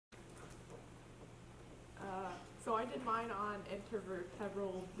I did mine on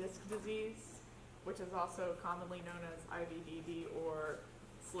intervertebral disc disease, which is also commonly known as IVDD or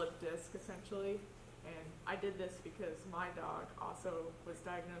slip disc essentially. And I did this because my dog also was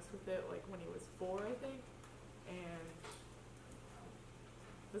diagnosed with it like when he was 4, I think. And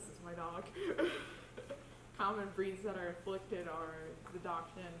this is my dog. Common breeds that are afflicted are the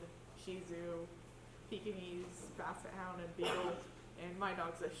Dachshund, Shih Tzu, Pekingese, Basset Hound, and Beagle. And my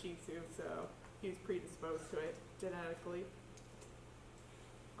dog's a Shih Tzu, so he's predisposed to it genetically.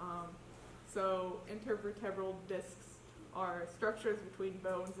 So intervertebral discs are structures between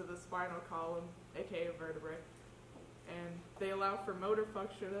bones of the spinal column, aka vertebrae, and they allow for motor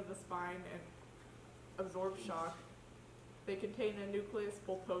function of the spine and absorb shock. They contain a nucleus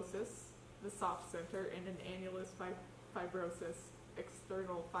pulposus, the soft center, and an annulus fibrosus,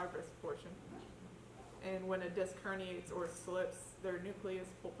 external fibrous portion. And when a disc herniates or slips, their nucleus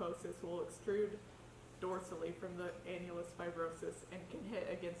pulposus will extrude dorsally from the annulus fibrosus and can hit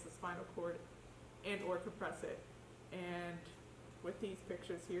against the spinal cord and or compress it. And with these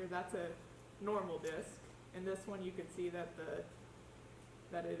pictures here, that's a normal disc. In this one, you can see that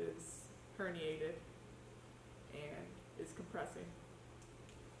it is herniated and is compressing.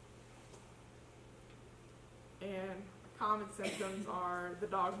 And common symptoms are the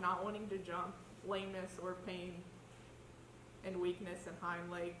dog not wanting to jump, lameness or pain, and weakness in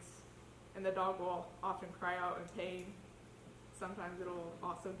hind legs. And the dog will often cry out in pain. Sometimes it'll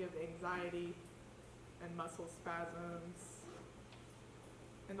also give anxiety and muscle spasms.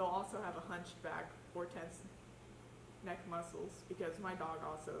 And they'll also have a hunched back or tense neck muscles, because my dog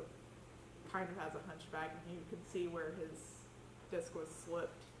also kind of has a hunched back, and you can see where his disc was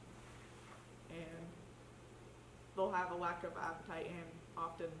slipped. And they'll have a lack of appetite and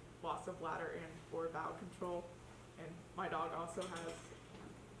often loss of bladder and or bowel control. And my dog also has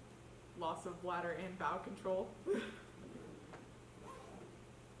loss of bladder and bowel control.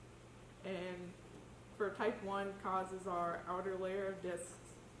 And for type 1, causes are outer layer of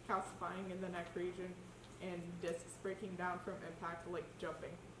discs calcifying in the neck region and discs breaking down from impact like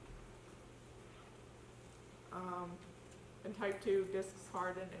jumping. In type 2, discs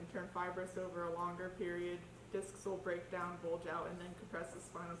harden and turn fibrous over a longer period. Discs will break down, bulge out, and then compress the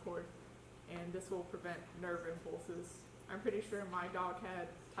spinal cord, and this will prevent nerve impulses. I'm pretty sure my dog had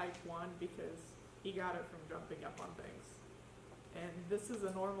type 1 because he got it from jumping up on things. And this is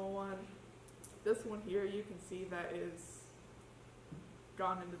a normal one. This one here, you can see that is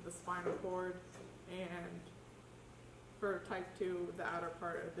gone into the spinal cord, and for type 2, the outer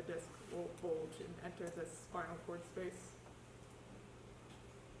part of the disc will bulge and enter the spinal cord space.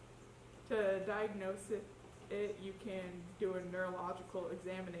 To diagnose it, you can do a neurological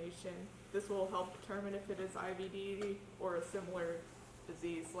examination. This will help determine if it is IVDD or a similar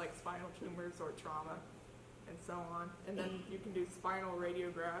disease like spinal tumors or trauma, and so on. And then you can do spinal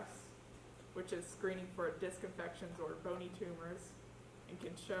radiographs, which is screening for disc infections or bony tumors, and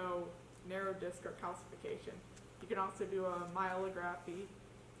can show narrow disc or calcification. You can also do a myelography,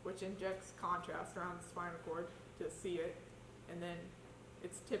 which injects contrast around the spinal cord to see it, and then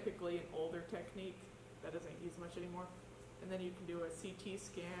it's typically an older technique that isn't used much anymore. And then you can do a CT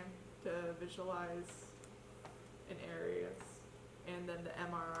scan to visualize in areas, and then the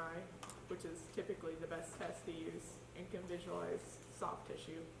MRI, which is typically the best test to use and can visualize soft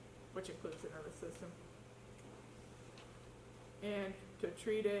tissue, which includes the nervous system. And to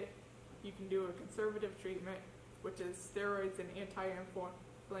treat it, you can do a conservative treatment, which is steroids and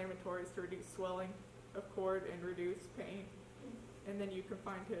anti-inflammatories to reduce swelling of cord and reduce pain. And then you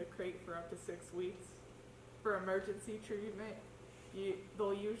confine to a crate for up to 6 weeks. For emergency treatment,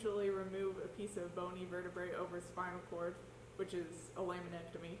 they'll usually remove a piece of bony vertebrae over spinal cord, which is a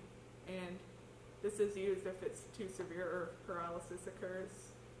laminectomy. And this is used if it's too severe or paralysis occurs.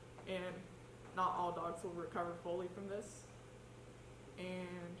 And not all dogs will recover fully from this.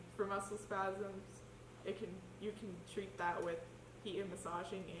 And for muscle spasms, you can treat that with heat and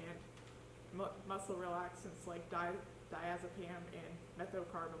massaging and muscle relaxants like diazepam and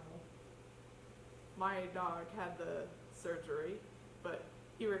methocarbamol. My dog had the surgery, but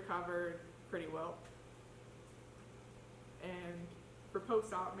he recovered pretty well. And for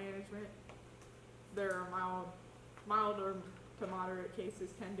post-op management, there are mild or to moderate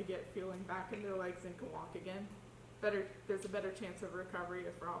cases tend to get feeling back in their legs and can walk again. There's a better chance of recovery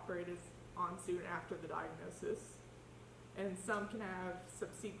if operated on soon after the diagnosis. And some can have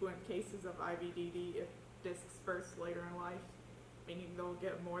subsequent cases of IVDD if discs burst later in life, meaning they'll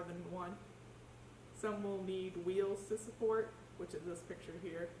get more than one. Some will need wheels to support, which is this picture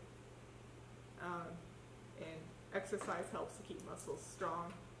here. And exercise helps to keep muscles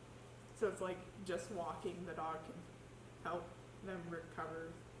strong. So it's like just walking the dog can help them recover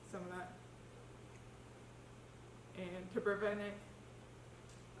some of that. And to prevent it,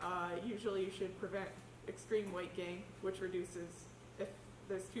 usually you should prevent extreme weight gain, which reduces, if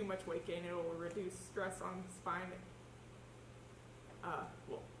there's too much weight gain, it will reduce stress on the spine.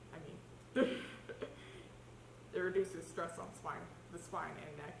 It reduces stress on the spine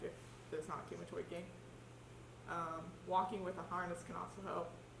and neck if there's not too much weight gain. Walking with a harness can also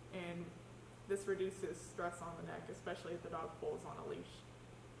help, and this reduces stress on the neck, especially if the dog pulls on a leash.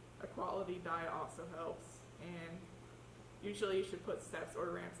 A quality diet also helps, and usually you should put steps or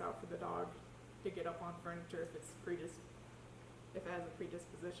ramps out for the dog to get up on furniture if it has a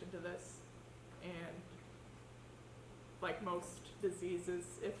predisposition to this. And like most diseases,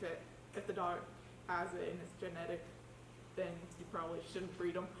 if the dog has it and it's genetic, then you probably shouldn't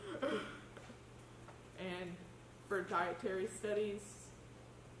breed them. And for dietary studies,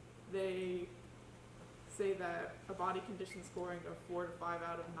 they say that a body condition scoring of 4 to 5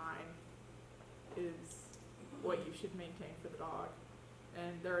 out of 9 is what you should maintain for the dog.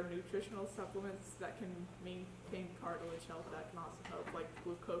 And there are nutritional supplements that can maintain cartilage health that can also help, like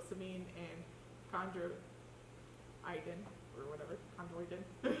glucosamine and chondroitin, or whatever, chondroitin.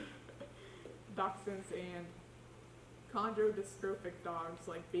 Dachshunds and chondrodystrophic dogs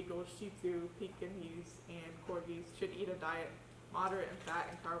like beagles, shih tzu, Pekingese, and corgis should eat a diet moderate in fat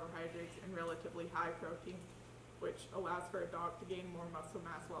and carbohydrates and relatively high protein, which allows for a dog to gain more muscle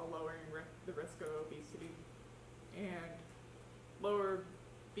mass while lowering the risk of obesity. And lower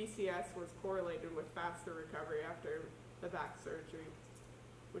BCS was correlated with faster recovery after the back surgery,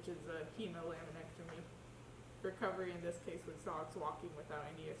 which is a hemolaminectomy. Recovery in this case was dogs walking without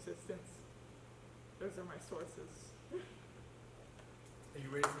any assistance. Those are my sources. Are you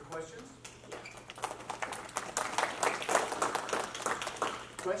ready for questions?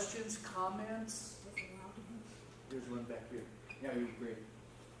 Questions, comments? There's one back here. Yeah, you're great.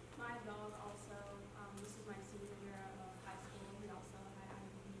 My dog also, this was my senior year of high school, he also had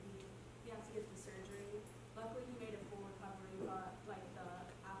IVDD. He had to get the surgery. Luckily he made a full recovery, but like the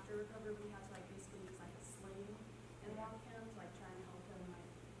after recovery we had to like basically use like a sling and walk him to like try and help him like.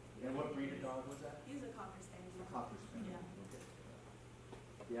 And what breed of dog was that? He was a Cocker Spaniel. A Cocker Spaniel. Yeah. Okay.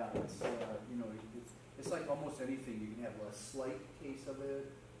 Yeah, it's it's like almost anything. You can have a slight case of it,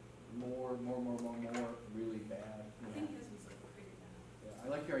 more, really bad. I think his was like pretty bad. Yeah, I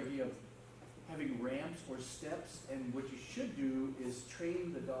like your idea of having ramps or steps, and what you should do is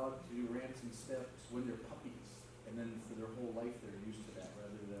train the dog to do ramps and steps when they're puppies, and then for their whole life they're used to that,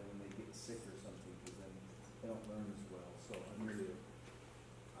 rather than when they get sick or something, because then they don't learn as well. So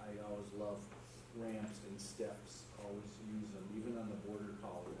I always love ramps and steps. Always use them, even on the border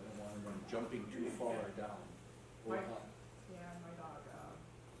collie. I don't want them jumping too far down or up. Yeah, my dog,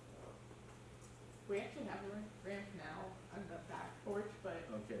 we actually have a ramp now on the back porch, but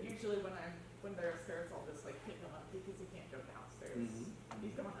usually when they're upstairs, I'll just like pick them up because he can't go downstairs. Mm-hmm.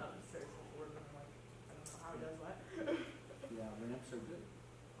 He's gone upstairs before, and I'm like, I don't know how he does that. Yeah, ramps are good.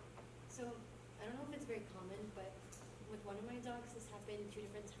 So, I don't know if it's very common, but with one of my dogs, this happened 2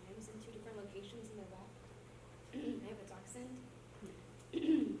 different times in 2 different locations in their back. I have a dachshund.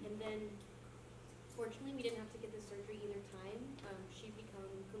 And then, fortunately, we didn't have to get the surgery either time. She'd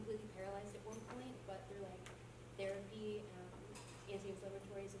become completely paralyzed at one point, but through like therapy,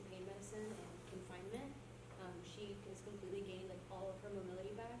 anti-inflammatories and pain medicine and confinement, she has completely gained like all of her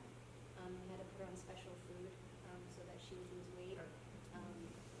mobility back. We had to put her on special food so that she would lose weight.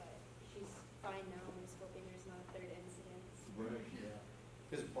 But she's fine now. I'm just hoping there's not a 3rd incident. Right, yeah.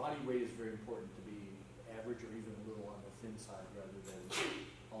 Because body weight is very important to be average or even a little on the thin side rather than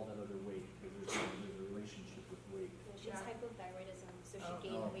all that other weight, because there's a relationship with weight. Yeah, she has hypothyroidism, so she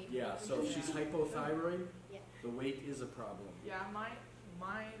gained weight. Yeah, so if she's hypothyroid, yeah. the weight is a problem. Yeah, mine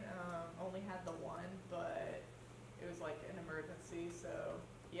only had the one, but it was like an emergency, so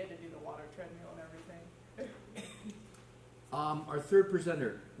he had to do the water treadmill and everything. Our third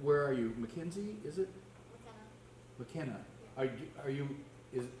presenter, where are you? Mackenzie, is it? McKenna. McKenna. Are you,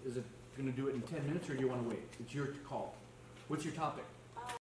 is it going to do it in 10 minutes, or do you want to wait? It's your call. What's your topic?